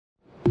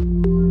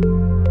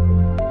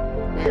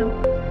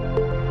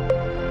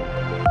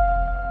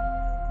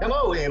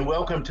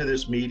welcome to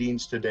this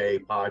Meetings Today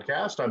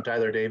podcast. I'm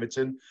Tyler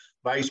Davidson,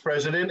 Vice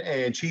President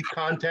and Chief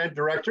Content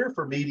Director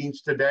for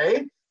Meetings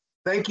Today.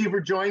 Thank you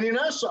for joining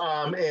us.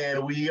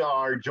 And we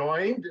are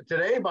joined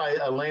today by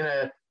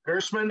Elena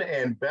Gersman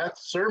and Beth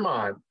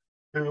Sermon,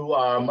 who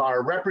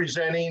are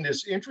representing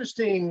this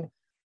interesting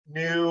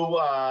new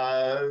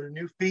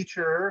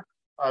feature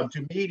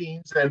to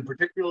meetings, and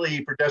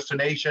particularly for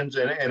destinations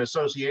and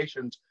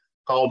associations,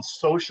 called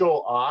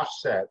Social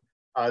Offset.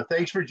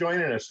 Thanks for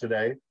joining us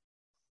today.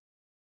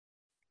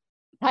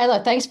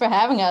 Tyler, thanks for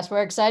having us.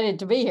 We're excited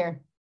to be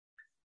here.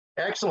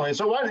 Excellent.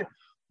 So why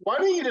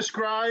don't you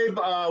describe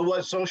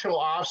what Social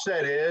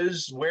Offset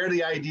is, where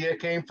the idea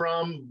came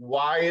from,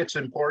 why it's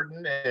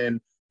important, and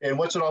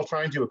what's it all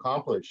trying to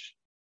accomplish?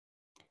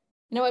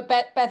 You know what,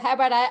 Beth, how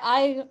about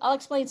I'll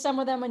explain some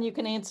of them and you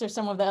can answer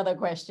some of the other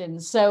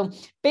questions. So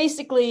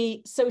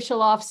basically,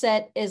 social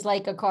offset is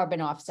like a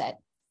carbon offset.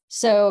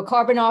 So a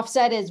carbon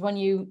offset is when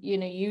you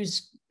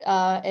use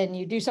and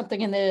you do something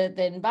in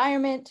the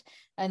environment,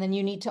 and then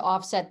you need to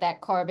offset that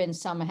carbon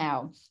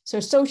somehow. So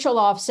social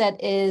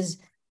offset is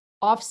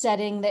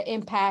offsetting the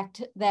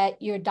impact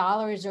that your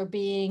dollars are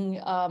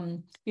having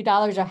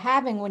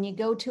when you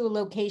go to a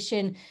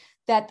location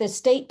that the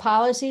state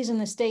policies and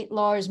the state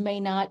laws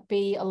may not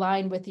be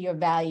aligned with your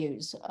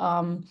values.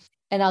 And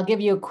I'll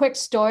give you a quick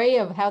story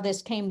of how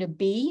this came to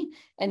be,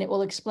 and it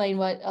will explain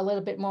a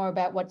little bit more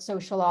about what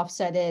social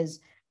offset is.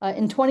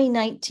 In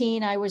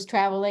 2019, I was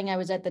traveling. I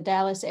was at the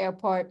Dallas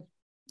airport,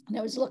 and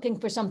I was looking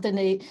for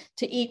something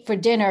to eat for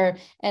dinner,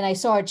 and I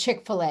saw a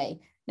Chick-fil-A.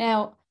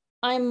 Now,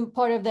 I'm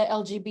part of the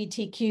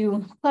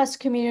LGBTQ plus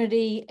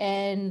community,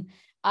 and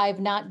I've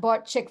not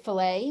bought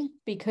Chick-fil-A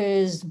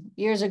because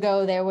years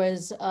ago there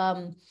was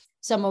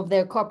some of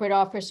their corporate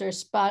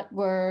officers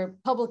were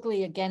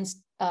publicly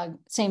against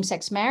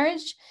same-sex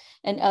marriage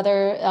and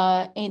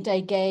other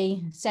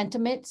anti-gay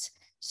sentiments.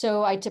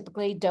 So I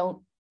typically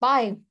don't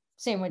buy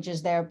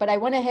sandwiches there, but I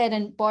went ahead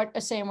and bought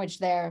a sandwich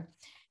there.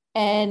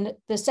 And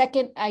the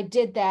second I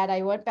did that,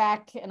 I went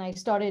back and I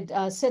started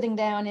sitting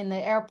down in the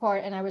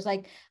airport, and I was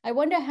like, I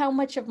wonder how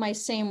much of my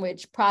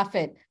sandwich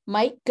profit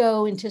might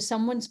go into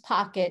someone's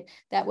pocket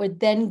that would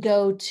then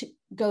go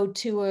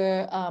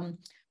to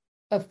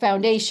a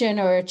foundation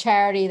or a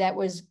charity that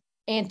was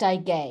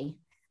anti-gay.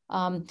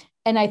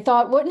 And I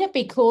thought, wouldn't it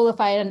be cool if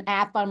I had an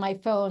app on my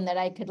phone that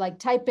I could like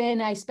type in,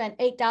 I spent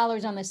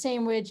 $8 on the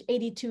sandwich,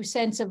 82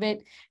 cents of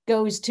it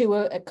goes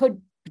to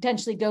could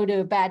potentially go to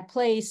a bad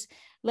place.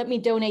 Let me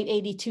donate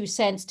 82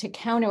 cents to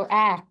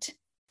counteract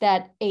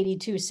that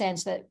 82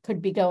 cents that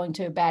could be going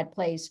to a bad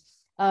place.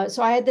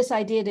 So I had this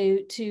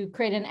idea to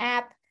create an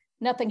app.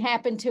 Nothing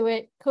happened to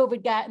it.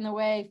 COVID got in the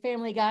way,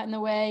 family got in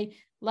the way,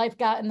 life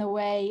got in the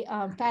way.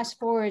 Fast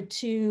forward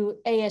to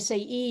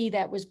ASAE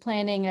that was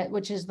planning,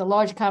 which is the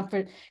large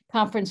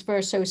conference for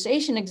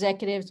association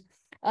executives,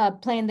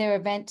 planned their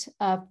event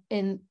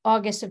in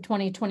August of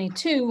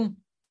 2022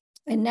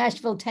 in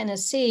Nashville,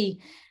 Tennessee.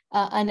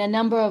 And a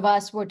number of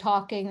us were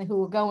talking who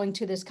were going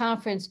to this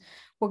conference.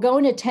 We're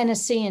going to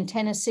Tennessee, and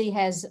Tennessee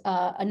has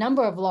a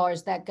number of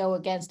laws that go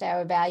against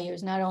our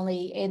values, not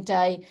only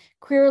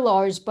anti-queer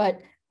laws,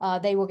 but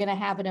they were going to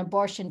have an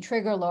abortion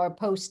trigger law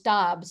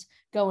post-Dobbs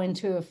go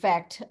into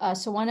effect.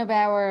 So one of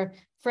our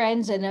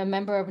friends and a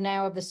member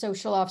of the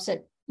Social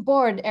Offset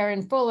Board,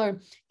 Erin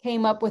Fuller,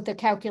 came up with a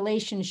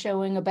calculation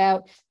showing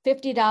about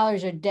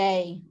 $50 a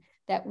day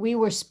that we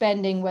were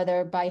spending,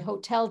 whether by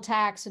hotel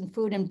tax and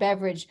food and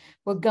beverage,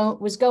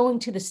 was going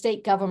to the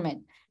state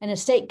government, and a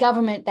state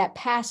government that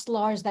passed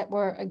laws that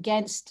were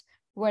against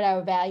what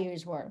our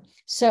values were.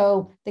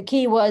 So the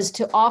key was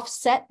to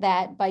offset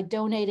that by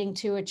donating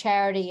to a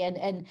charity.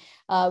 And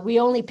we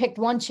only picked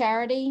one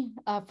charity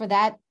for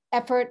that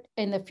effort.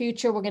 In the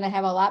future, we're going to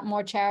have a lot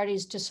more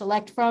charities to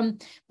select from,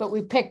 but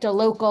we picked a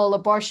local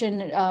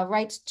abortion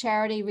rights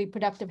charity,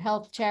 reproductive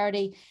health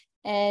charity,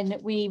 and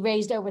we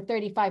raised over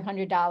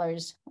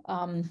 $3,500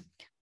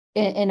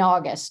 in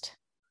August.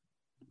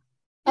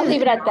 I'll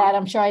leave it at that.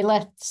 I'm sure I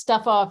left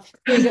stuff off.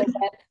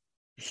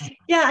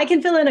 Yeah, I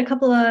can fill in a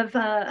couple of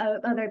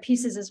other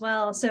pieces as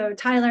well. So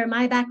Tyler,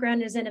 my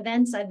background is in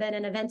events. I've been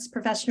an events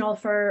professional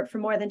for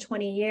more than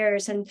 20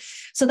 years. And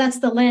so that's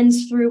the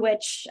lens through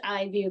which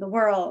I view the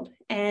world.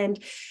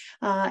 And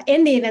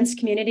in the events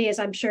community, as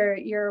I'm sure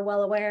you're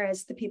well aware,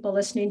 as the people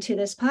listening to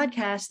this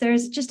podcast,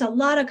 there's just a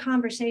lot of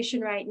conversation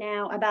right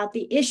now about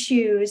the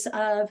issues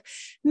of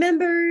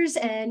members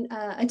and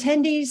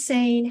attendees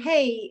saying,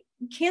 hey,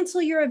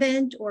 cancel your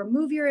event or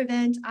move your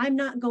event. I'm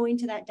not going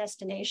to that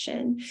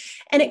destination.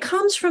 And it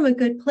comes from a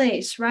good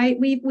place, right?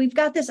 We've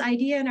got this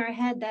idea in our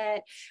head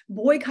that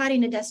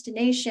boycotting a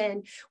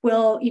destination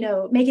will,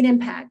 make an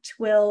impact,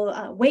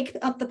 will wake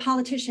up the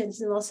politicians,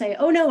 and they'll say,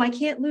 oh no, I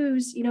can't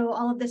lose,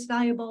 all of this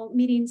valuable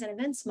meetings and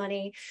events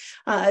money.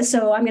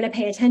 So I'm going to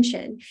pay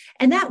attention.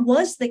 And that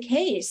was the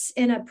case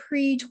in a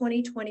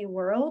pre-2020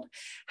 world.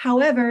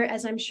 However,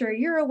 as I'm sure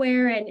you're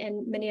aware,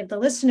 and many of the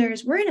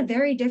listeners, we're in a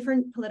very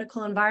different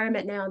political environment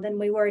environment now than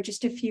we were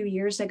just a few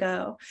years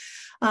ago.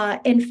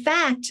 In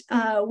fact,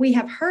 we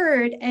have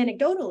heard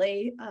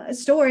anecdotally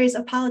stories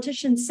of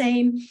politicians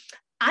saying,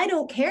 I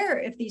don't care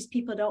if these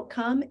people don't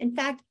come. In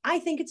fact, I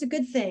think it's a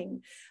good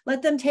thing.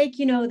 Let them take,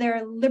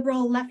 their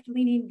liberal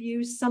left-leaning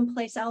views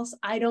someplace else.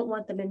 I don't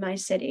want them in my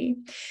city.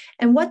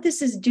 And what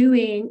this is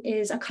doing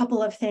is a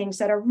couple of things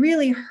that are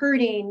really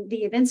hurting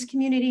the events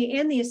community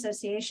and the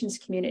associations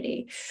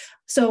community.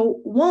 So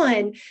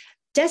one,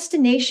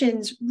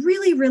 destinations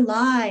really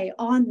rely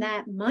on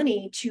that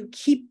money to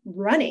keep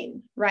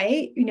running,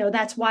 right?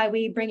 That's why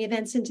we bring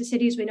events into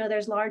cities. We know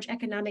there's large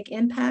economic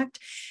impact.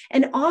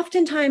 And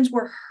oftentimes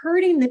we're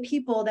hurting the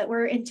people that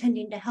we're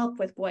intending to help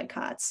with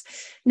boycotts.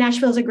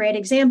 Nashville's a great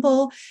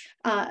example.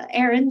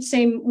 Erin,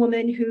 same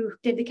woman who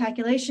did the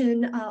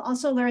calculation,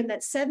 also learned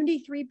that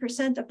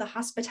 73% of the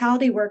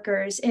hospitality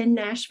workers in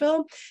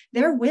Nashville,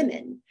 they're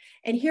women.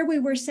 And here we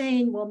were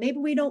saying, well, maybe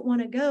we don't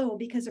want to go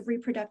because of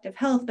reproductive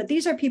health, but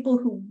these are people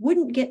who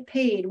wouldn't get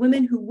paid,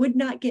 women who would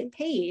not get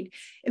paid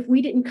if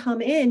we didn't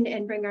come in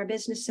and bring our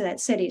business to that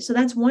city. So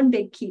that's one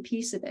big key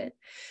piece of it.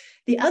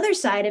 The other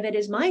side of it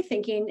is my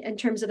thinking in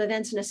terms of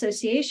events and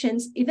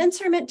associations.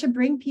 Events are meant to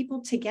bring people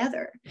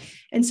together.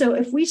 And so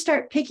if we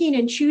start picking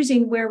and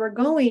choosing where we're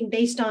going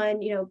based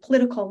on,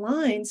 political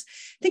lines,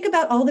 think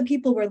about all the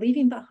people we're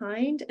leaving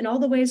behind and all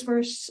the ways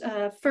we're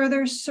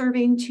further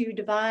serving to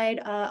divide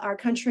our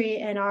country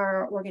and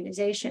our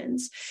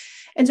organizations.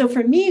 And so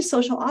for me,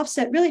 social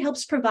offset really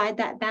helps provide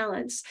that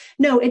balance.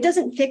 No, it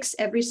doesn't fix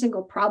every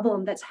single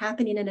problem that's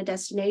happening in a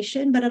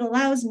destination, but it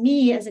allows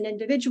me as an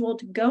individual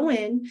to go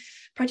in,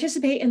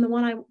 participate in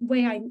the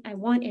way I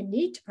want and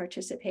need to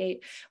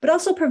participate, but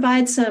also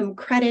provide some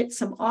credit,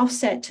 some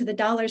offset to the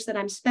dollars that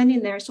I'm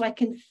spending there so I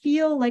can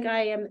feel like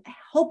I am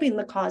helping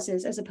the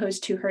causes as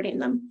opposed to hurting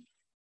them.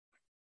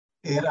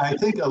 And I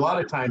think a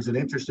lot of times an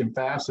interesting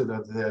facet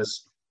of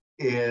this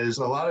is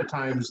a lot of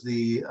times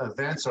the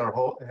events are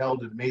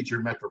held in major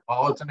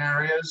metropolitan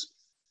areas.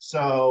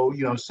 So,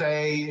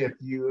 say if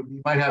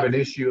you might have an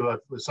issue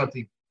with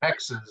something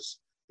Texas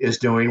is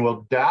doing,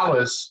 well,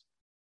 Dallas,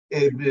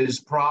 it is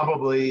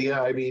probably,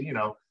 maybe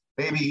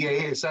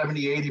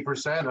 70,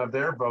 80% of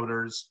their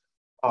voters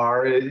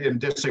are in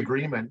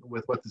disagreement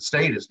with what the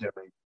state is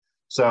doing.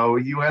 So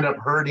you end up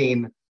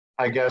hurting,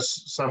 I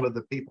guess, some of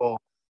the people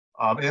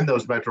in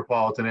those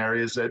metropolitan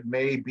areas that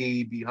may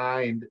be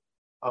behind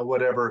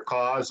whatever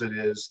cause it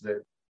is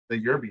that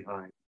you're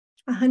behind.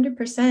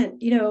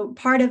 100%.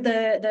 Part of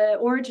the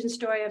origin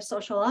story of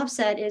social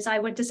offset is I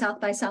went to South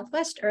by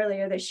Southwest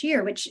earlier this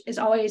year, which is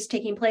always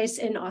taking place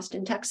in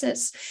Austin,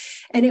 Texas.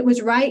 And it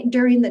was right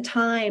during the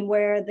time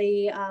where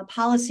the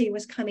policy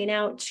was coming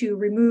out to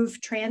remove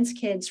trans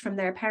kids from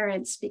their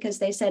parents because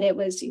they said it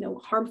was,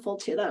 harmful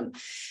to them.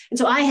 And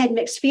so I had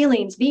mixed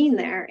feelings being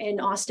there in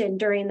Austin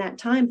during that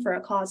time for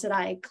a cause that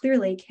I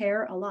clearly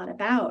care a lot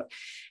about.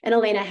 And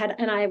Elena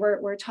and I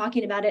were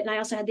talking about it. And I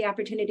also had the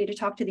opportunity to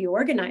talk to the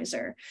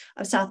organizer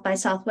of South by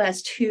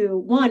Southwest, who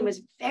one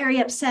was very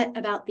upset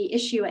about the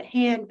issue at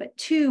hand, but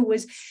two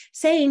was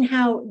saying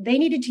how they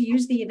needed to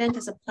use the event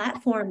as a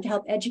platform to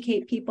help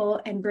educate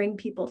people and bring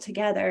people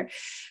together.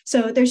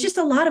 So there's just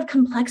a lot of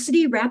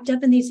complexity wrapped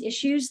up in these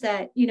issues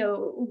that,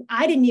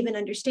 I didn't even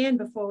understand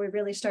before we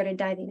really started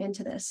diving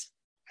into this.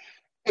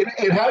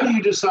 And how do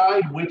you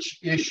decide which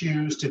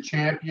issues to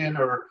champion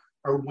or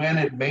when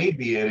it may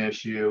be an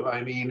issue?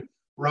 I mean,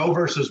 Roe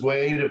versus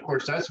Wade, of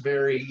course, that's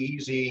very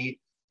easy.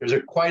 There's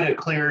quite a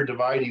clear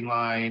dividing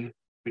line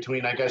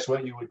between, I guess,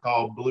 what you would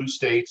call blue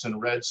states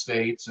and red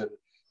states,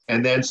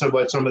 and then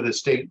what some of the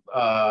state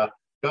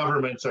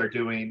governments are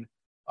doing.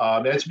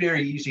 That's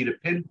very easy to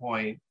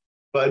pinpoint.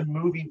 But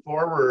moving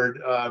forward,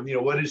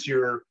 what is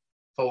your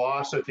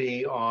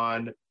philosophy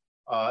on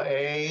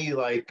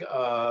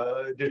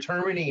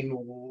determining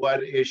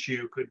what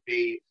issue could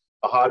be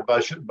a hot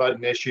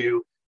button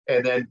issue,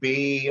 and then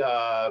B,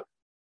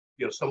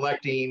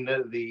 selecting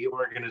the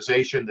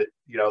organization that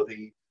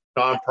the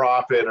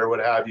nonprofit or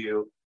what have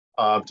you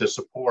to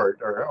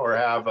support or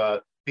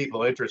have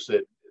people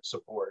interested in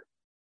support.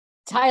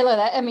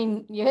 Tyler,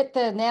 you hit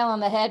the nail on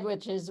the head,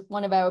 which is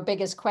one of our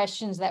biggest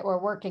questions that we're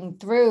working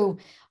through.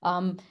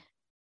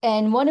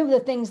 And one of the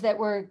things that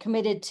we're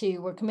committed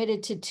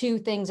to two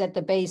things at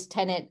the base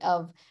tenet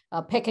of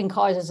picking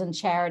causes and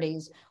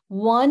charities.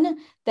 One,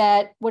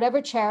 that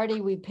whatever charity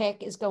we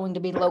pick is going to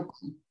be local,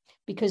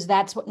 because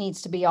that's what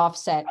needs to be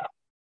offset.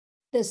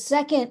 The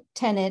second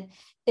tenet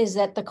is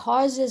that the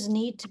causes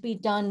need to be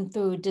done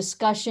through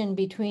discussion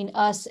between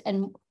us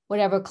and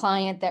whatever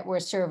client that we're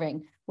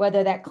serving,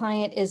 whether that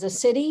client is a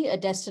city, a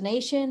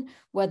destination,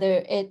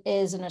 whether it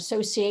is an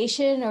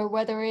association, or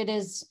whether it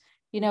is,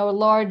 a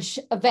large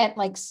event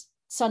like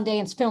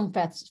Sundance Film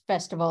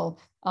Festival,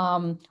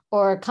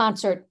 or a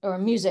concert or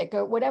music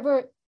or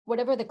whatever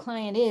the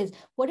client is.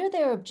 What are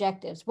their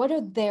objectives? What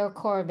are their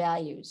core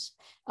values?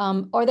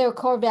 Are their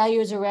core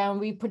values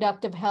around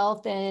reproductive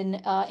health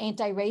and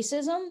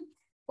anti-racism?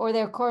 Or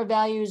their core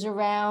values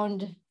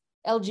around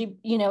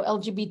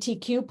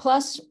LGBTQ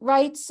plus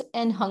rights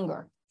and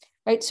hunger?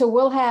 right? So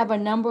we'll have a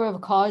number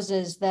of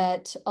causes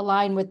that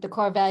align with the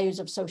core values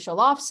of social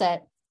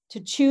offset to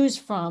choose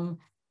from.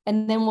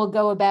 And then we'll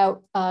go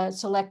about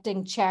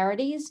selecting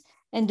charities.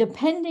 And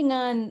depending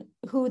on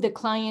who the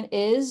client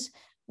is,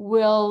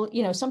 will,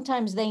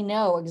 sometimes they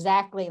know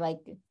exactly, like,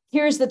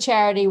 here's the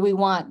charity we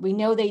want. We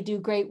know they do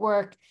great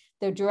work,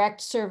 they're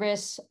direct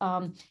service.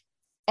 And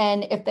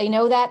if they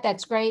know that,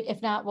 that's great.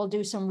 If not, we'll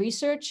do some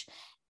research.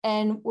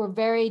 And we're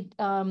very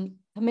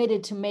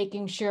committed to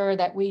making sure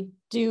that we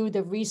do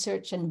the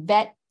research and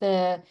vet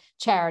the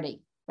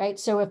charity, right?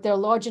 So if they're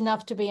large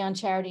enough to be on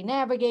Charity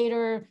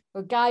Navigator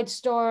or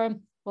GuideStar,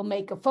 we'll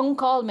make a phone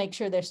call, make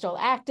sure they're still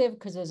active,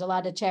 because there's a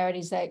lot of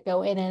charities that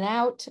go in and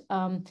out.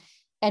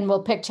 And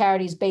we'll pick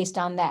charities based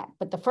on that.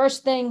 But the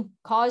first thing,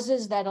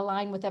 causes that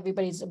align with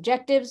everybody's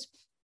objectives,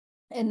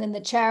 and then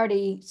the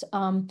charities.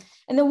 And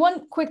then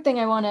one quick thing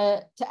I want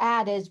to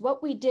add is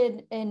what we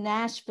did in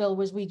Nashville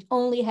was we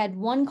only had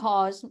one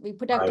cause,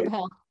 reproductive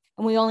health,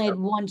 and we only had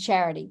one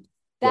charity.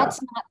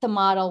 That's not the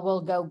model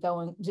we'll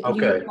going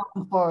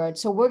forward.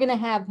 So we're going to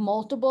have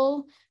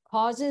multiple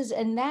causes,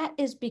 and that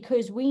is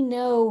because we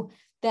know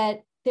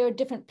that there are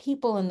different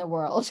people in the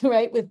world,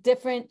 right, with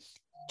different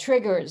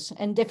triggers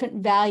and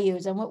different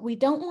values. And what we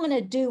don't want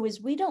to do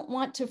is we don't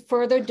want to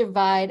further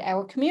divide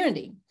our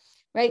community,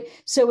 right?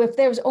 So if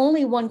there's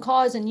only one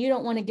cause and you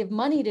don't want to give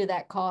money to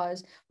that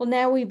cause, well,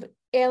 now we've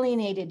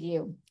alienated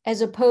you,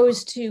 as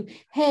opposed to,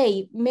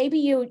 hey, maybe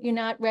you're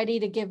not ready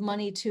to give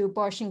money to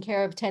Abortion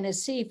Care of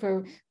Tennessee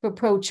for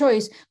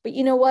pro-choice, but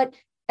you know what?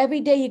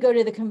 Every day you go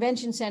to the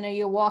convention center,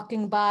 you're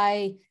walking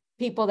by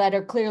people that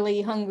are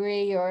clearly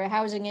hungry or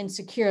housing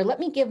insecure. Let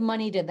me give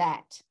money to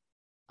that.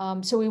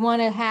 So we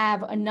want to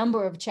have a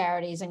number of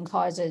charities and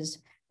causes,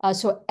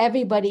 so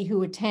everybody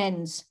who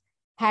attends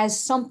has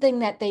something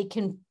that they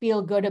can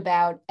feel good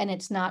about, and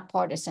it's not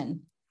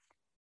partisan.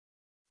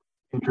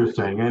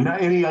 Interesting. And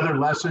any other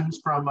lessons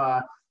from,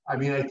 I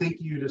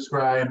think you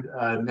described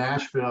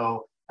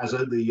Nashville as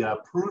the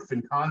proof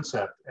and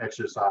concept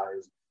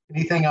exercise.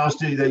 Anything else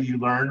that you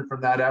learned from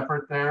that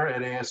effort there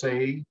at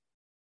ASAE?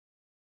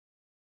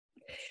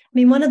 I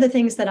mean, one of the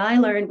things that I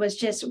learned was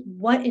just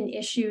what an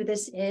issue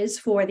this is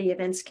for the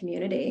events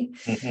community.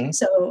 Mm-hmm.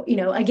 So,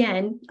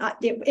 again,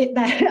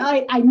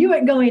 I knew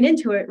it going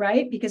into it,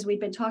 right? Because we've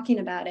been talking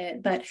about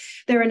it, but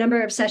there are a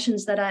number of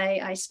sessions that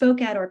I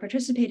spoke at or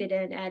participated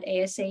in at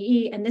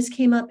ASAE, and this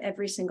came up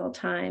every single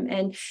time.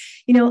 And,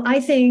 I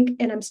think,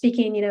 and I'm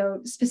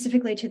speaking,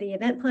 specifically to the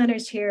event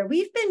planners here,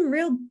 we've been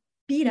real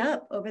beat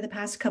up over the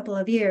past couple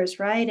of years,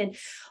 right? And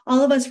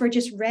all of us were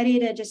just ready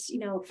to just,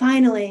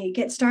 finally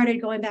get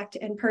started going back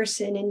to in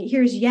person. And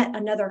here's yet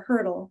another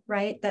hurdle,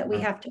 right, that we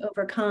have to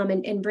overcome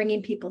in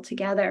bringing people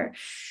together.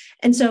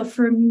 And so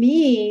for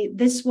me,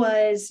 this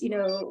was,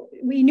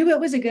 we knew it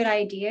was a good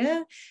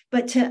idea,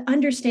 but to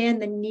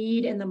understand the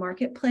need in the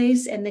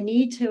marketplace and the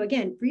need to,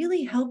 again,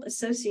 really help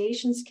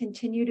associations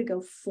continue to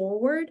go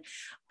forward,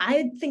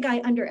 I think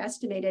I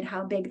underestimated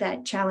how big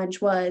that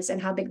challenge was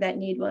and how big that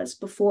need was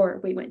before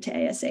we went to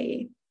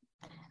ASAE.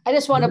 I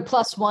just want to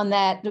plus one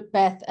that,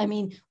 Beth. I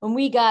mean, when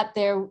we got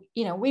there,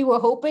 we were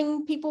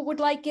hoping people would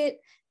like it.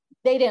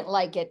 They didn't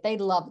like it. They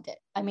loved it.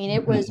 I mean,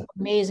 it was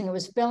amazing. It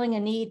was filling a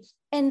need.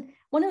 And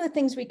one of the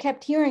things we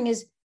kept hearing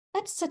is,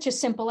 that's such a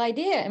simple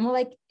idea. And we're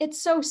like,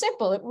 it's so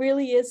simple. It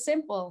really is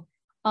simple.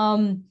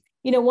 One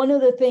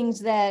of the things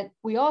that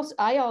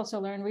I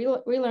also learned,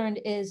 we learned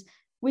is,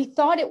 we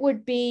thought it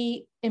would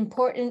be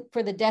important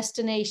for the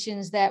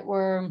destinations that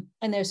were,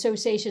 and the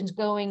associations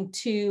going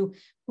to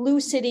blue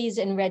cities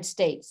and red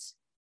states.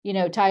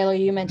 Tyler,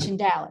 you mentioned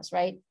Dallas,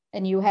 right?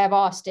 And you have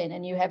Austin,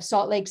 and you have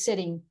Salt Lake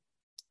City.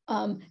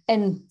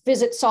 And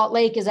Visit Salt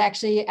Lake is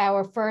actually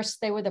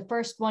they were the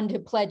first one to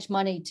pledge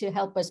money to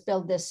help us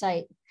build this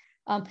site.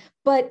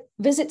 But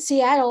Visit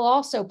Seattle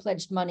also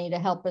pledged money to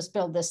help us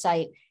build this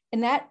site.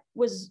 And I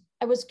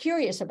was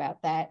curious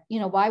about that.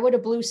 Why would a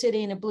blue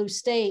city and a blue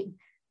state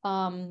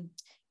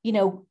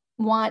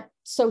want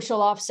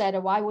social offset,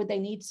 or why would they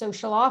need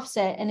social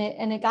offset?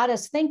 And it got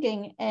us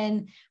thinking,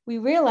 and we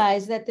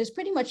realized that there's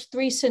pretty much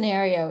three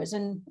scenarios,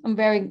 and I'm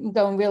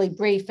going really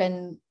brief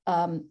and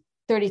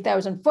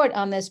 30,000 foot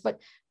on this, but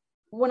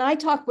when I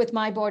talk with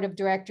my board of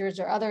directors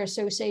or other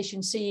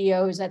association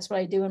CEOs, that's what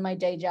I do in my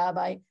day job.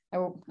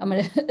 I'm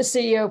a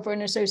CEO for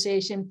an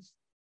association,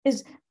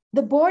 is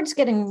the board's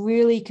getting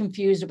really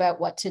confused about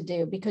what to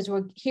do, because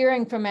we're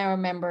hearing from our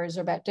members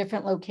about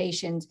different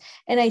locations.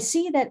 And I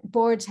see that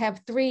boards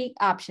have three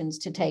options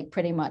to take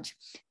pretty much.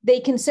 They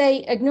can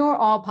say, ignore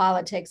all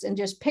politics and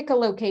just pick a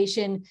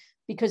location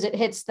because it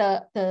hits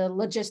the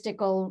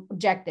logistical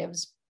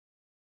objectives.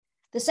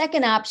 The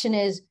second option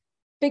is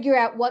figure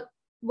out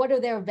what are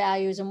their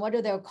values and what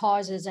are their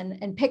causes,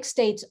 and pick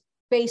states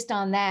based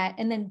on that.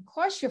 And then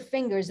cross your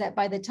fingers that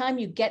by the time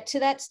you get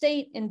to that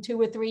state in 2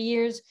 or 3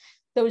 years,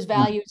 those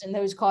values and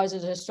those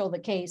causes are still the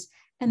case.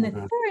 And the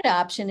third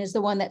option is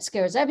the one that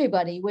scares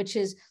everybody, which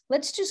is,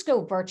 let's just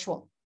go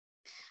virtual,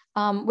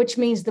 which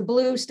means the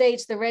blue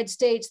states, the red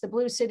states, the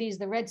blue cities,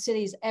 the red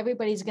cities,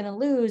 everybody's going to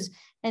lose.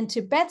 And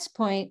to Beth's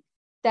point,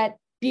 that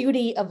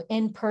beauty of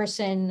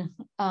in-person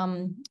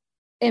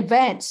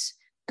events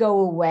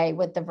go away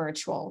with the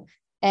virtual.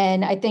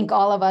 And I think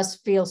all of us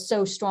feel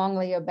so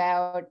strongly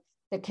about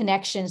the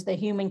connections, the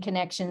human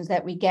connections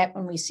that we get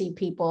when we see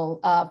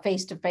people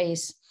face to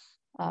face.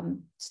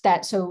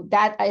 So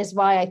that is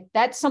why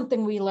that's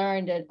something we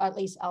learned. At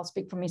least I'll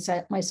speak for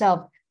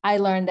myself. I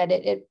learned that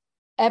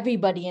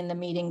everybody in the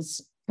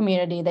meetings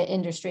community, the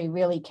industry,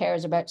 really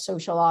cares about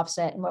social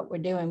offset and what we're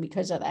doing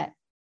because of that.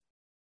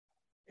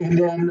 And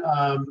then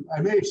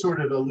I may have sort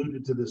of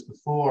alluded to this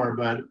before,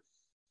 but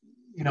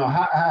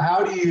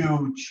how do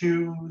you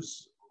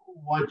choose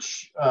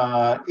which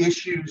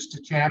issues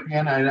to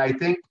champion? And I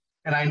think,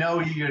 and I know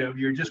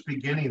you're just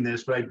beginning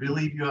this, but I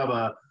believe you have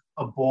a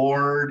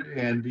board,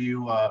 and do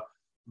you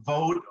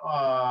vote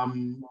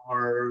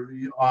or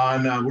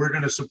on we're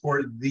going to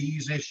support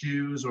these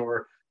issues,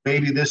 or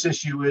maybe this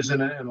issue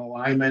isn't in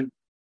alignment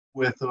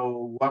with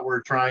what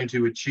we're trying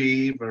to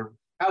achieve, or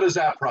how does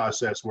that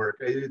process work?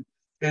 It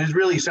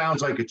really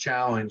sounds like a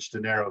challenge to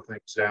narrow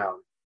things down.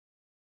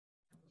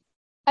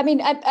 I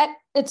mean,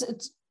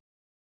 it's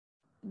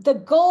the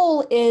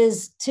goal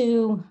is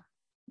to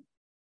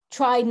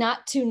try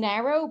not to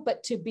narrow,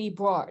 but to be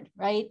broad,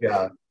 right?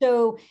 Yeah.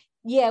 So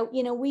yeah,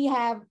 we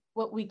have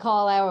what we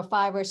call our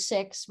 5 or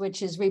 6,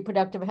 which is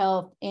reproductive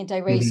health,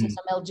 anti-racism,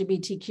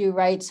 LGBTQ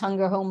rights,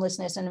 hunger,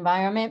 homelessness, and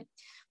environment.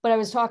 But I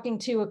was talking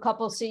to a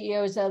couple of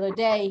CEOs the other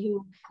day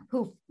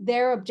who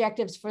their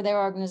objectives for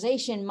their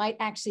organization might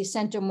actually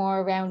center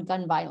more around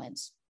gun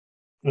violence.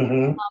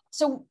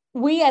 So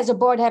we as a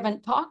board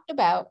haven't talked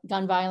about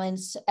gun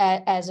violence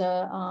as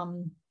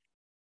a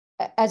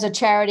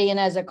charity and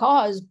as a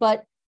cause,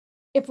 but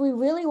if we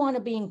really want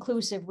to be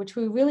inclusive, which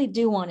we really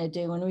do want to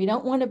do, and we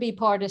don't want to be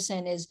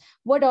partisan, is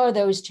what are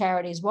those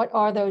charities? What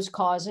are those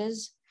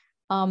causes?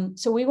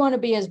 So we want to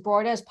be as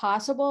broad as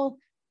possible.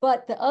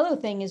 But the other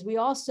thing is we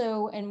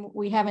also, and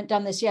we haven't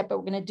done this yet, but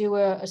we're going to do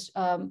a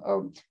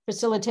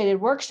facilitated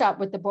workshop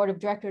with the board of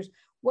directors.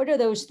 What are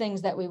those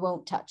things that we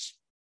won't touch?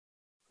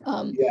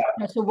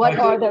 So what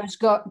are those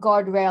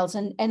guardrails?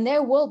 And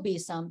there will be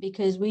some,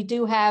 because we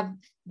do have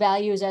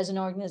values as an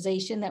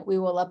organization that we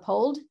will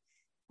uphold.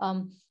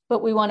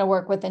 But we want to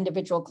work with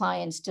individual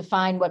clients to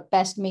find what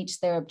best meets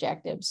their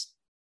objectives.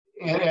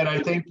 And I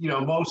think,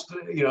 most,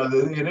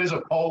 it is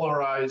a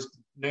polarized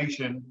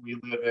nation we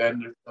live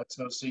in. That's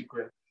no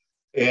secret.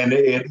 And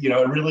it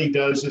really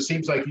does. It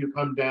seems like you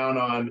come down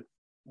on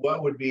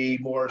what would be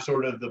more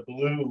sort of the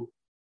blue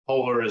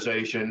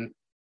polarization.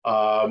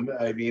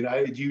 I mean,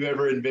 do you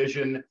ever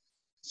envision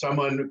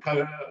someone kind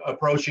of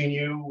approaching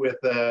you with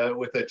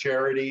a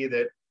charity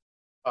that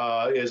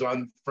is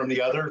from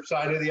the other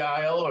side of the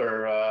aisle,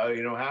 or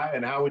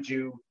how would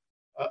you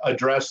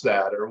address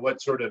that, or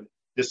what sort of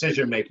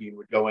decision making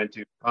would go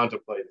into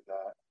contemplating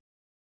that?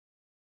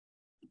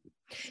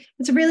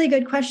 It's a really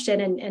good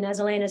question, and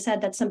as Elena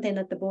said, that's something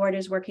that the board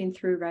is working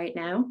through right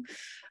now.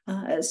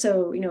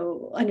 So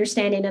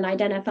understanding and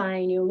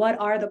identifying what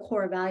are the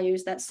core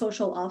values that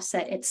social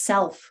offset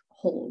itself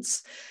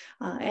holds.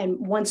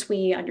 And once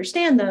we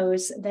understand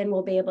those, then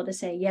we'll be able to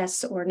say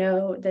yes or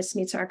no, this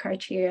meets our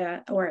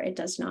criteria, or it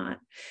does not.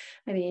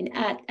 I mean,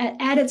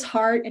 at its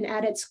heart and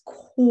at its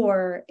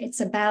core, it's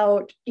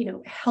about,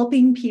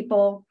 helping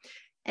people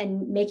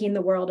and making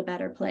the world a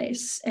better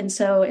place. And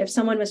so if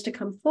someone was to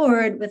come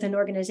forward with an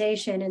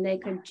organization and they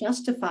could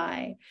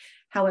justify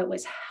how it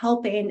was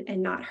helping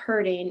and not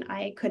hurting,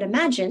 I could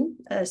imagine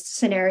a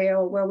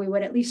scenario where we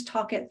would at least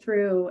talk it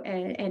through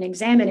and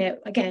examine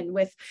it, again,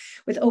 with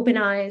open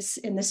eyes,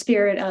 in the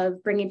spirit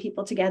of bringing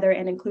people together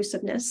and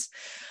inclusiveness.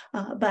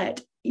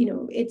 But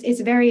it's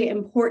very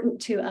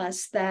important to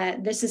us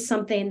that this is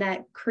something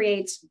that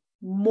creates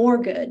more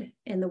good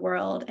in the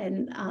world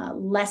and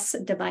less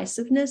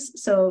divisiveness.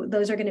 So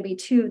those are going to be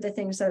two of the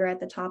things that are at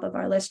the top of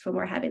our list when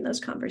we're having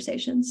those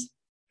conversations.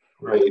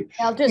 Right.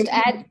 I'll just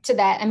add to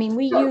that. I mean,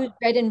 we use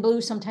red and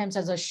blue sometimes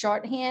as a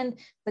shorthand,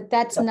 but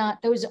that's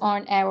not, those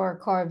aren't our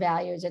core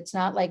values. It's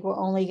not like we're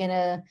only going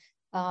to,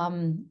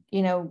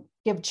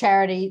 give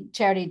charity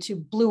to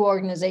blue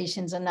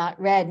organizations and not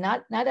red.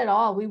 Not at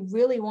all. We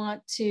really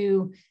want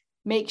to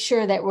make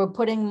sure that we're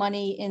putting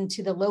money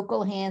into the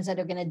local hands that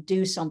are going to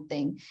do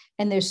something.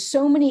 And there's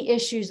so many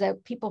issues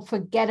that people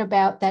forget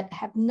about that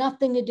have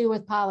nothing to do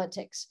with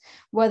politics,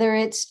 whether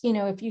it's,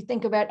 if you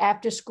think about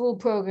after school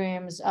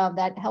programs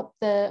that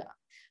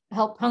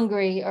help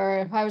hungry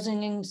or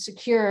housing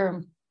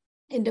insecure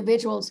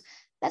individuals,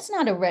 that's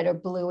not a red or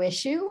blue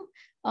issue.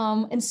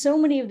 And so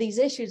many of these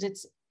issues,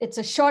 it's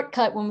a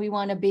shortcut when we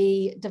want to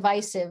be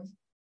divisive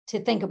to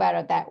think about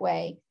it that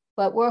way.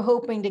 But we're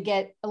hoping to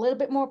get a little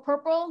bit more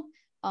purple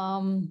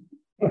and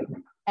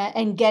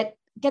get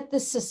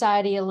this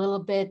society a little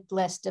bit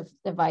less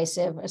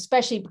divisive,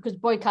 especially because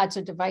boycotts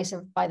are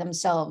divisive by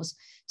themselves.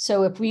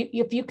 So if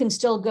you can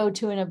still go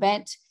to an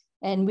event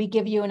and we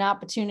give you an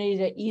opportunity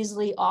to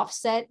easily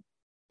offset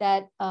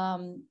that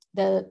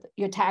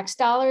your tax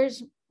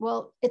dollars,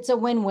 well, it's a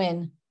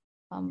win-win.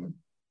 Well,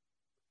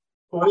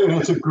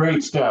 it's a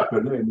great step,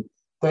 and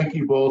thank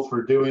you both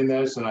for doing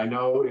this. And I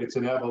know it's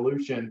an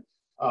evolution.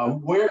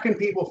 Where can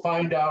people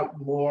find out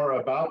more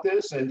about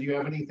this? And do you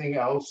have anything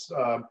else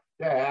to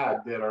add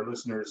that our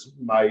listeners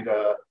might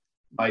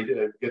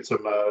get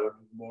some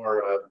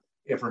more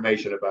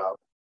information about?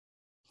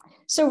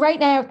 So right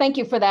now, thank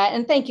you for that.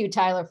 And thank you,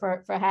 Tyler,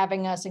 for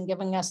having us and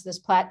giving us this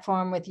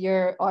platform with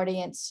your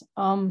audience.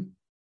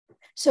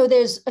 So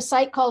there's a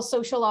site called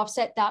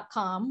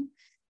socialoffset.com.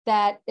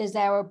 That is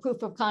our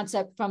proof of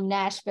concept from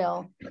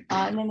Nashville.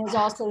 And then there's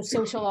also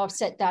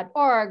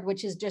socialoffset.org,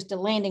 which is just a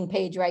landing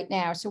page right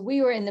now. So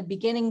we were in the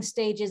beginning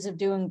stages of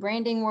doing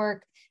branding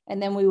work,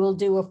 and then we will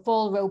do a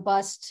full,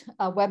 robust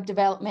web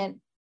development,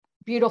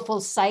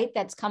 beautiful site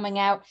that's coming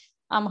out.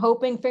 I'm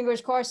hoping,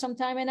 fingers crossed,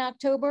 sometime in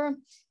October.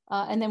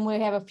 And then we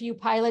have a few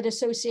pilot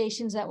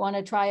associations that want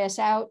to try us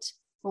out.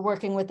 We're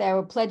working with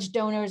our pledge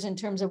donors in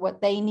terms of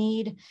what they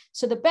need.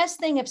 So the best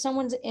thing, if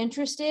someone's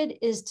interested,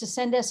 is to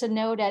send us a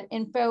note at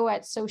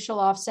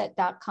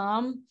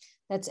info@socialoffset.com.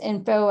 That's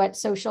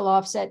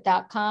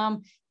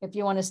info@socialoffset.com. If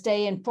you want to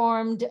stay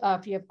informed,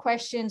 if you have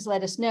questions,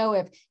 let us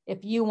know.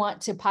 If you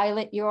want to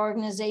pilot your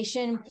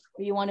organization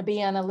or you want to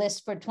be on a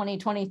list for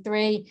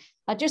 2023,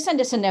 just send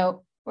us a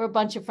note. We're a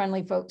bunch of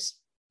friendly folks.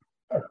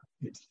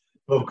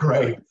 Well,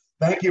 great.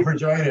 Thank you for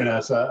joining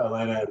us,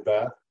 Elena and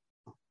Beth.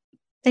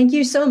 Thank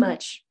you so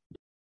much.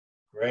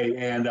 Great.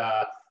 And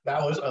that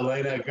was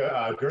Elena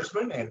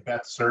Gersman and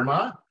Beth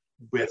Surma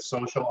with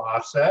Social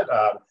Offset.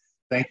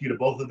 Thank you to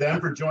both of them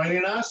for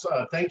joining us.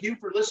 Thank you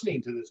for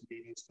listening to this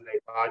Meetings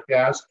Today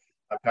podcast.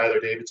 I'm Tyler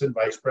Davidson,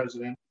 Vice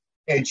President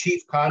and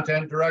Chief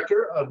Content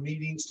Director of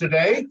Meetings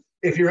Today.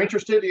 If you're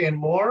interested in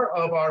more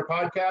of our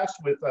podcast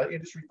with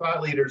industry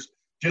thought leaders,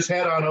 just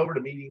head on over to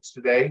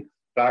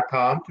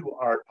meetingstoday.com to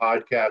our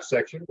podcast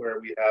section, where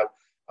we have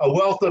a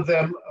wealth of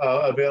them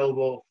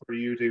available for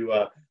you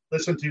to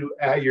listen to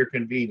at your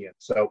convenience.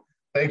 So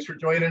thanks for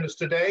joining us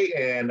today.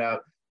 And no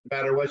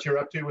matter what you're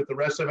up to with the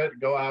rest of it,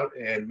 go out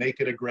and make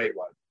it a great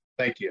one.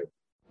 Thank you.